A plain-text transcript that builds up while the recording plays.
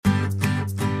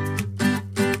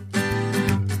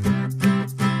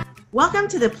Welcome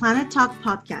to the Planner Talk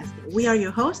podcast. We are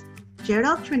your hosts,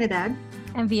 Gerald Trinidad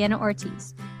and Vienna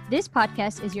Ortiz. This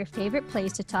podcast is your favorite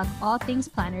place to talk all things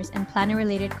planners and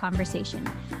planner-related conversation.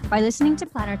 By listening to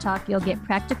Planner Talk, you'll get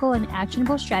practical and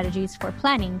actionable strategies for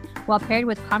planning while paired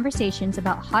with conversations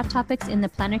about hot topics in the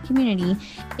planner community,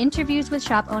 interviews with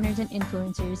shop owners and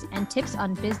influencers, and tips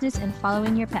on business and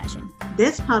following your passion.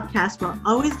 This podcast will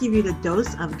always give you the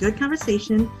dose of good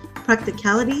conversation,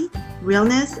 practicality,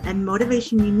 realness, and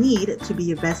motivation you need to be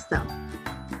your best self.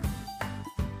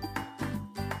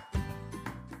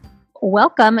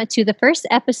 Welcome to the first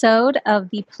episode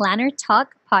of the Planner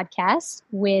Talk podcast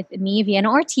with me,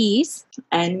 Vienna Ortiz.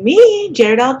 And me,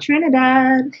 Gerald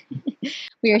Trinidad.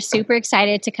 We are super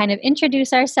excited to kind of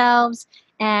introduce ourselves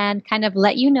and kind of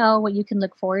let you know what you can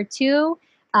look forward to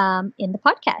in the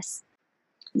podcast.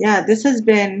 Yeah, this has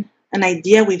been an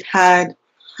idea we've had,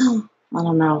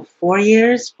 4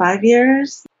 years, 5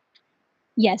 years?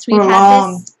 Yes, we've had a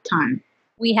long time.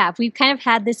 We've kind of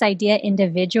had this idea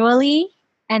individually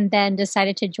and then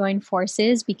decided to join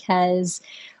forces because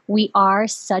we are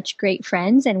such great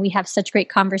friends and we have such great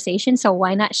conversations. So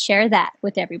why not share that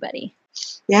with everybody?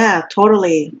 Yeah,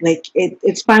 totally. Like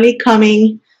it's finally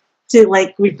coming to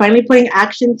we're finally putting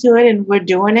action to it and we're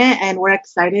doing it and we're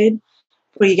excited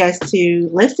for you guys to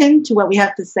listen to what we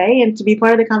have to say and to be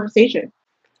part of the conversation.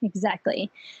 Exactly.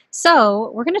 So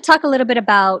we're going to talk a little bit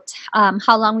about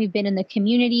how long we've been in the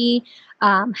community,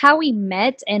 how we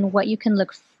met, and what you can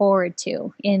look forward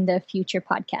to in the future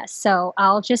podcast. So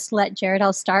I'll just let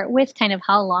Gerald start with kind of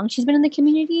how long she's been in the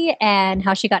community and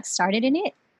how she got started in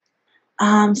it.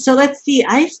 So let's see.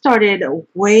 I started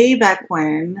way back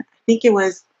when. I think it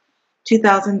was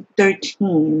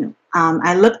 2013.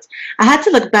 I had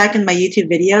to look back in my YouTube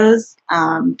videos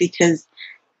because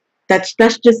that's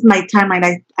just my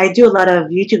timeline. I do a lot of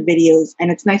YouTube videos, and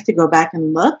it's nice to go back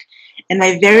and look. And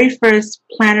my very first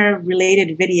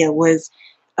planner-related video was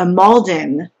a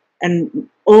Malden, an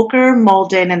ochre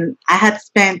Malden, and I had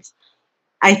spent,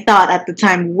 I thought at the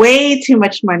time, way too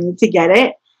much money to get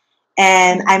it.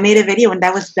 And I made a video, and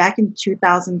that was back in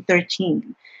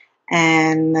 2013.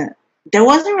 And there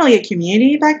wasn't really a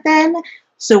community back then,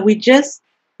 so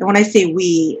when I say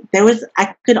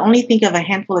I could only think of a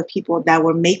handful of people that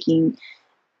were making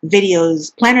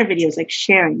videos, planner videos, like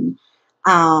sharing.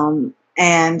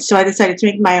 And so I decided to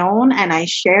make my own and I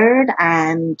shared,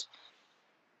 and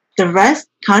the rest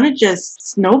kind of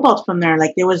just snowballed from there.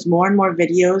 Like there was more and more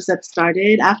videos that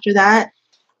started after that.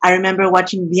 I remember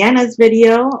watching Vienna's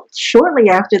video shortly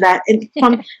after that, and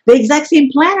from the exact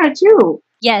same planner too.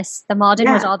 Yes, the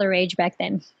Malden was all the rage back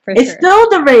then, for it's sure. It's still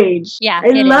the rage. Yeah, I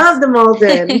love the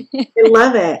Malden. I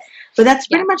love it. But that's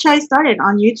pretty much how I started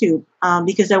on YouTube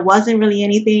because there wasn't really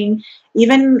anything.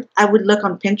 Even I would look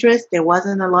on Pinterest. There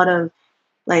wasn't a lot of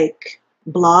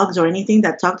blogs or anything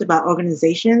that talked about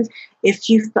organizations. If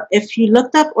you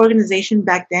looked up organization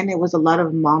back then, it was a lot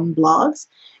of mom blogs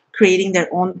creating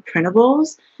their own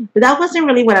printables. But that wasn't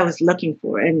really what I was looking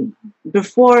for. And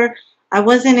before, I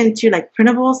wasn't into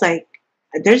printables.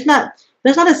 There's not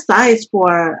a size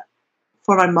for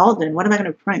my Malden. What am I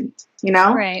going to print?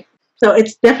 Right. So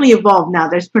it's definitely evolved now.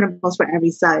 There's printables for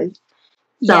every size.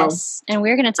 So, yes, and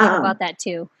we're going to talk about that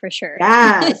too, for sure.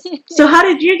 Yes. So how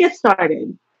did you get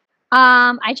started?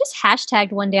 I just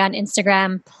hashtagged one day on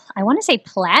Instagram, I want to say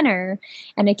planner,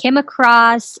 and I came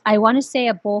across, I want to say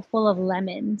a bowl full of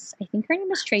lemons. I think her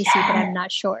name is Tracy, but I'm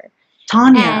not sure.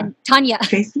 Tanya.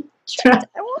 Tracy?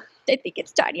 I think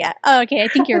it's Tanya. Oh, okay, I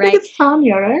think you're right. I think it's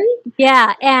Tanya, right?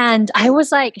 Yeah, and I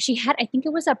was like, I think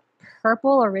it was a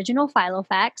purple original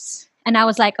Filofax. And I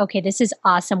was like, okay, this is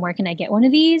awesome. Where can I get one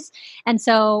of these? And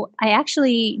so I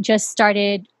actually just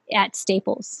started at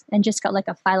Staples and just got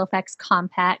a Filofax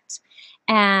compact.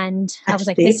 And I was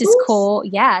like, this is cool.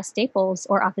 Yeah, Staples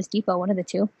or Office Depot, one of the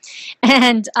two.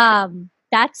 And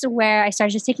that's where I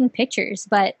started just taking pictures.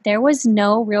 But there was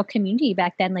no real community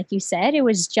back then, like you said. It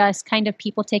was just kind of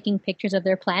people taking pictures of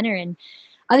their planner, and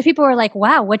other people were like,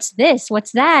 wow, what's this?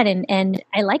 What's that? And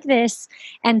I like this.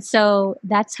 And so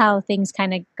that's how things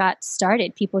kind of got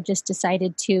started. People just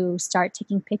decided to start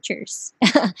taking pictures.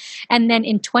 And then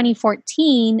in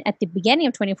 2014, at the beginning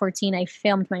of 2014, I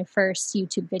filmed my first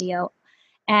YouTube video.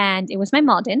 And it was my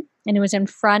Malden, and it was in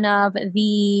front of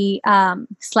the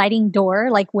sliding door,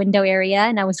 window area,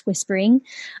 and I was whispering.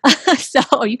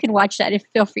 So you can watch that.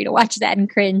 Feel free to watch that and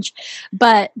cringe.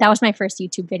 But that was my first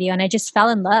YouTube video, and I just fell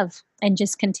in love and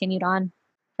just continued on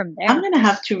from there. I'm going to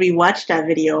have to rewatch that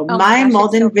video. Oh my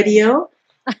Malden video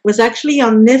was actually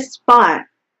on this spot,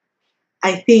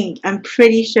 I think. I'm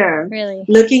pretty sure. Really?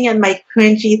 Looking at my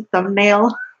cringy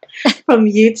thumbnail. from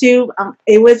YouTube.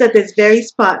 It was at this very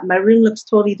spot. My room looks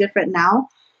totally different now.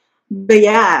 But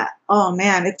yeah, oh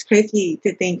man, it's crazy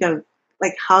to think of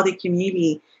like how the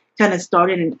community kind of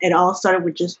started, and it all started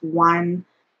with just one,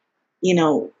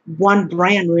 one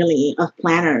brand really of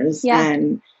planners, Yeah.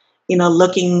 and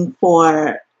looking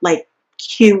for like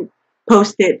cute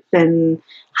post-its and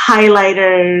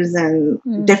highlighters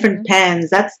and different pens.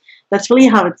 That's really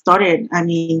how it started. I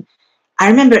mean, I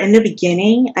remember in the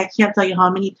beginning, I can't tell you how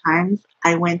many times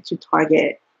I went to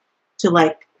Target to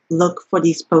like look for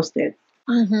these post-its.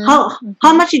 How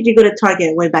much did you go to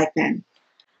Target way back then?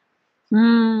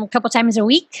 A couple times a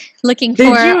week, looking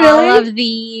Did for you all really? of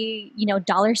the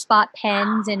dollar spot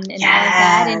pens and all of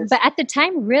that. Yes. But at the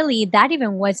time, really, that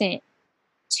even wasn't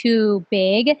too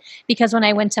big, because when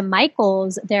I went to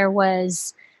Michael's, there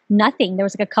was nothing. There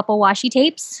was like a couple washi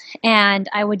tapes, and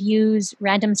I would use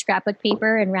random scrapbook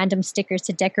paper and random stickers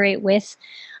to decorate with.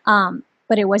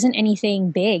 But it wasn't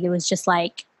anything big. It was just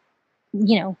like,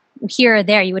 here or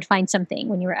there, you would find something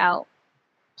when you were out,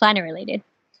 planner related.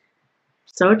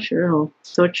 So true.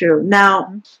 So true.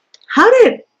 Now, how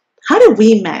did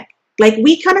we met? Like,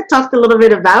 we kind of talked a little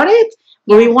bit about it,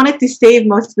 but we wanted to save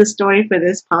most of the story for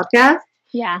this podcast.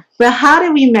 Yeah. But how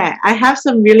did we met? I have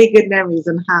some really good memories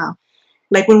on how.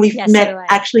 Like when we met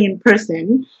actually in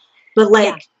person, but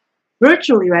like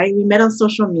virtually, right? We met on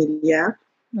social media,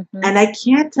 and I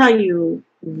can't tell you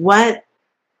what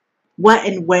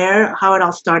and where, how it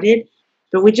all started,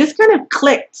 but we just kind of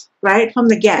clicked right from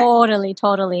the get. Totally.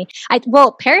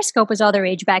 Periscope was all the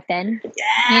rage back then,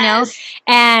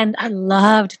 and I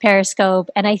loved Periscope,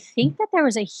 and I think that there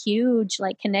was a huge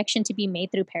like connection to be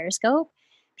made through Periscope.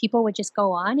 People would just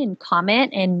go on and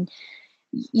comment, and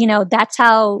that's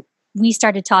how we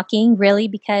started talking, really,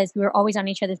 because we were always on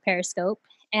each other's Periscope.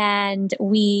 And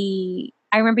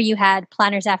I remember you had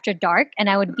Planners After Dark, and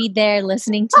I would be there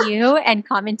listening to you and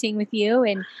commenting with you,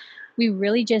 and we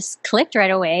really just clicked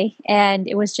right away. And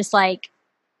it was just like,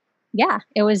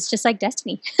 it was just like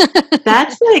destiny.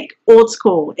 That's like old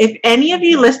school. If any of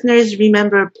you listeners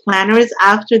remember Planners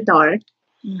After Dark,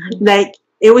 like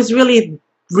it was really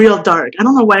real dark. I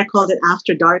don't know why I called it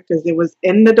After Dark, because it was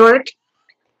in the dark.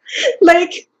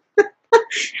 Like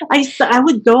I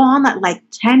would go on at like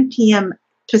 10 p.m.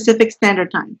 Pacific Standard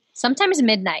Time. Sometimes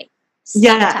midnight.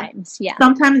 Sometimes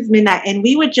midnight. And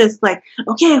we would just like,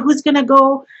 okay, who's gonna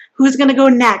go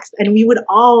next? And we would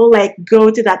all like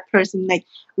go to that person. Like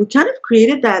we kind of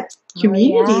created that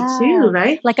community too,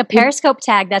 right? Like a Periscope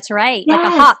tag, that's right.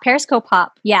 Yes. Like a Periscope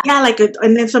hop. Yeah. Yeah,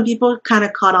 and then some people kind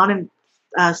of caught on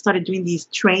and started doing these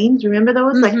trains. Remember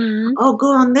those? Like, oh,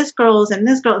 go on this girl's and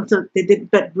this girl. And so they did,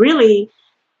 but really,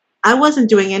 I wasn't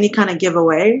doing any kind of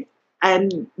giveaway,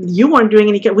 and you weren't doing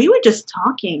any. We were just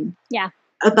talking. Yeah.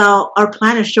 About our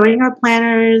planners, showing our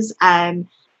planners, and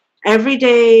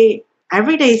everyday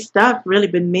stuff. Really,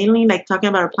 but mainly like talking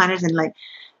about our planners and like,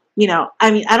 I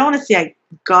mean, I don't want to say I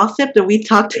gossiped, but we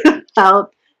talked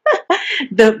about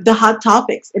the hot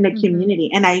topics in the community,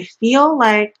 and I feel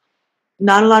like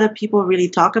not a lot of people really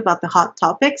talk about the hot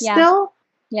topics still.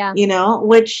 Yeah.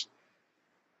 Which,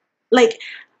 like,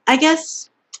 I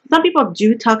guess some people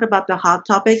do talk about the hot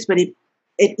topics, but it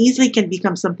easily can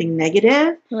become something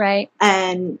negative. Right.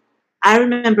 And I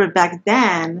remember back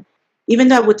then, even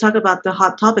though I would talk about the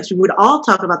hot topics, we would all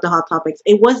talk about the hot topics.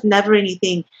 It was never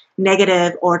anything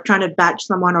negative or trying to bash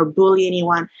someone or bully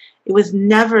anyone. It was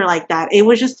never like that. It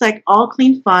was just like all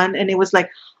clean fun. And it was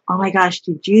like, oh my gosh,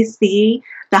 did you see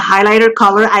the highlighter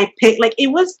color I picked? Like it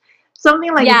was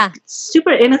something like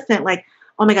super innocent. Like,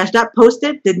 oh my gosh, that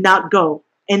Post-it did not go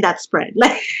in that spread.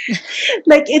 Like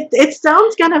it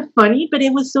sounds kind of funny, but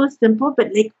it was so simple. But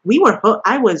like we were hooked.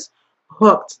 I was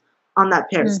hooked on that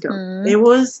Periscope. It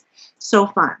was so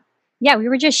fun. Yeah, we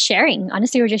were just sharing.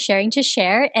 Honestly, we were just sharing to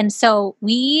share. And so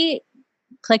we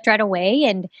clicked right away.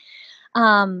 And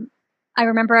I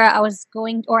remember I was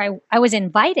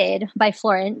invited by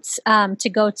Florence to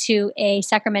go to a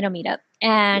Sacramento meetup.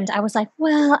 And I was like,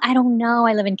 well, I don't know.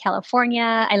 I live in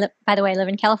California. By the way, I live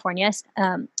in California,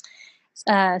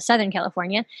 Southern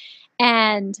California.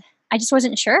 And I just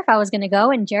wasn't sure if I was going to go.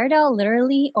 And Jaredelle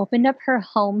literally opened up her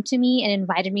home to me and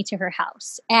invited me to her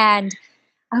house. And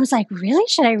I was like, really?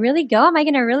 Should I really go? Am I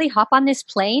going to really hop on this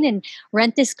plane and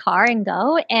rent this car and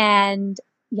go? And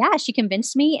yeah, she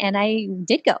convinced me and I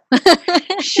did go.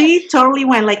 She totally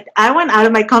went. Like, I went out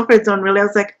of my comfort zone, really. I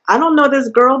was like, I don't know this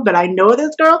girl, but I know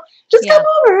this girl. Just come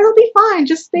over. It'll be fine.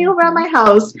 Just stay over at my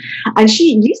house. And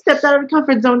you stepped out of your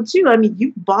comfort zone too. I mean,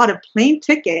 you bought a plane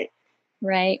ticket.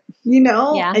 Right.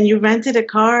 And you rented a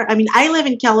car. I mean, I live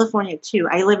in California too.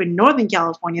 I live in Northern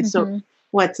California. So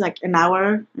what's like an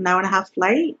hour and a half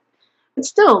flight? But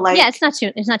still, Yeah, like, it's not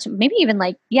too. It's not too. Maybe even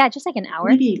like just like an hour.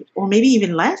 maybe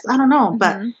even less. I don't know.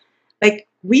 But Hmm. like,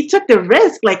 we took the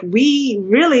risk. Like, we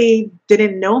really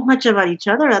didn't know much about each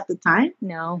other at the time.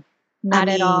 No, I not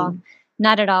at all. mean,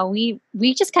 Not at all. We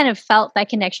just kind of felt that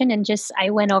connection, and just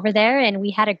I went over there and we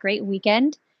had a great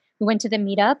weekend. We went to the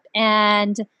meetup,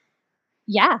 and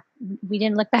yeah, we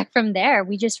didn't look back from there.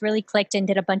 We just really clicked and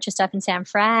did a bunch of stuff in San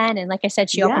Fran. And like I said,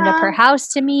 she opened up her yeah. house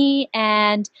to me,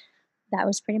 and that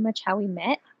was pretty much how we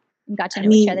met and got to I know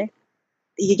each mean, other.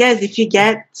 you guys, if you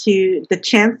get to the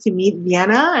chance to meet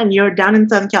Vienna and you're down in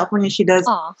Southern California, she does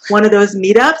Aw. one of those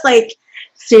meetups. Like,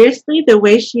 seriously, the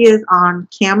way she is on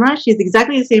camera, she's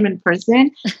exactly the same in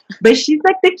person. But she's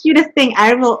like the cutest thing.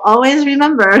 I will always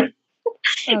remember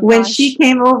Oh when she gosh.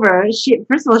 came over. She,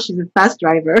 first of all, she's a fast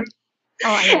driver,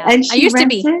 Oh yeah. and I used to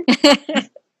be.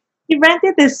 she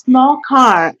rented this small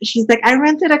car. She's like, I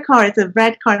rented a car. It's a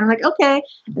red car. And I'm like, okay.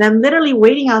 And I'm literally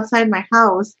waiting outside my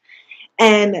house,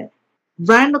 and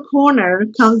round the corner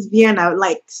comes Vienna,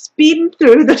 like speeding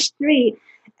through the street,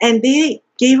 and they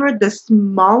gave her the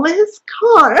smallest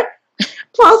car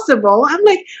possible. I'm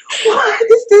like,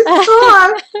 what is this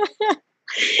car?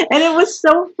 And it was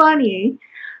so funny.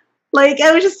 Like,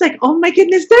 I was just like, oh my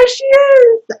goodness, there she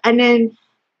is. And then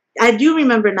I do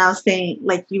remember now saying,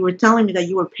 like, you were telling me that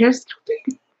you were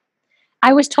periscoping.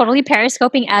 I was totally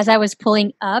periscoping as I was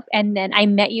pulling up, and then I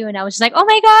met you, and I was just like, "Oh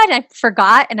my god!" I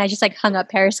forgot, and I just like hung up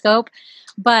Periscope.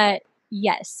 But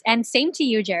yes, and same to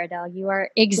you, Jaredel. You are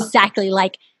exactly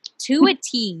like to a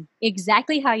T,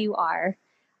 exactly how you are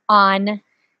on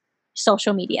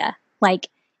social media. Like,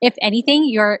 if anything,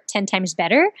 you're 10 times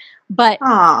better, but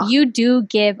Aw, you do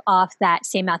give off that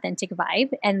same authentic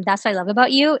vibe, and that's what I love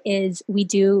about you is we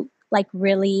do like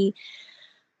really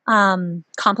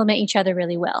complement each other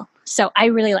really well. So I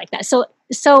really like that.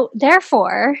 So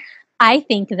therefore, I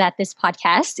think that this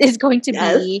podcast is going to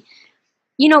yes. be,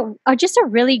 just a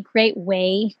really great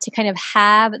way to kind of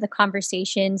have the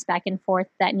conversations back and forth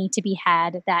that need to be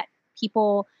had that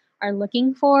people are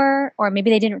looking for, or maybe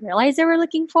they didn't realize they were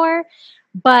looking for.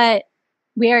 But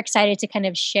we are excited to kind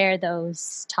of share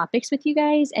those topics with you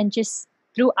guys and just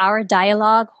through our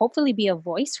dialogue, hopefully be a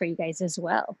voice for you guys as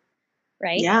well.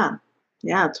 Right? Yeah.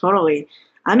 Yeah, totally.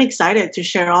 I'm excited to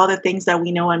share all the things that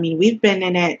we know. I mean, we've been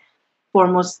in it for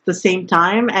almost the same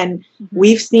time, and Mhm.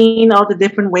 we've seen all the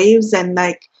different waves. And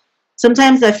like,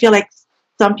 sometimes I feel like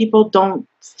some people don't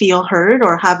feel heard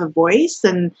or have a voice.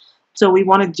 And so we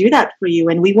want to do that for you.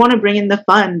 And we want to bring in the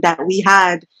fun that we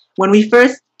had when we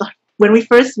first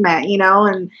met,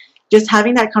 and just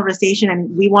having that conversation.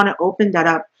 And we want to open that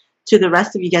up to the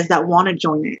rest of you guys that want to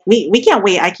join it. We can't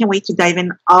wait. I can't wait to dive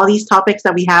in all these topics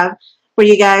that we have for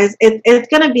you guys. It's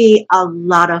going to be a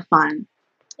lot of fun.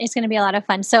 It's going to be a lot of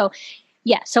fun. So,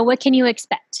 yeah. So, what can you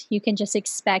expect? You can just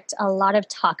expect a lot of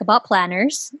talk about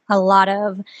planners, a lot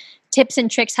of tips and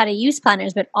tricks how to use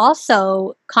planners, but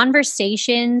also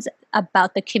conversations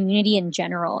about the community in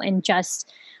general and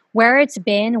just where it's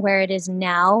been, where it is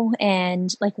now,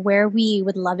 and like where we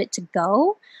would love it to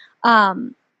go.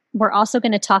 We're also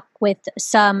going to talk with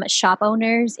some shop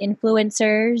owners,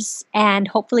 influencers, and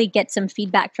hopefully get some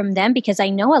feedback from them because I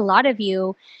know a lot of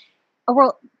you,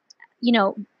 well, you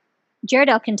know,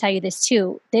 Jaredel can tell you this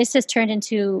too. This has turned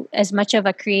into as much of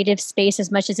a creative space as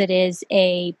much as it is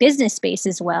a business space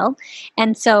as well.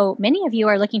 And so many of you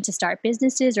are looking to start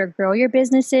businesses or grow your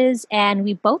businesses, and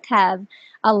we both have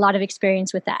a lot of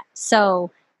experience with that.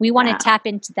 So we want Yeah. to tap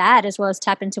into that as well as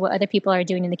tap into what other people are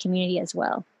doing in the community as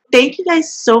well. Thank you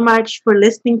guys so much for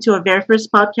listening to our very first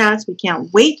podcast. We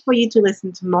can't wait for you to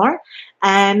listen to more,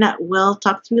 and we'll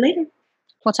talk to you later.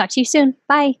 We'll talk to you soon.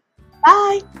 Bye.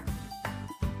 Bye.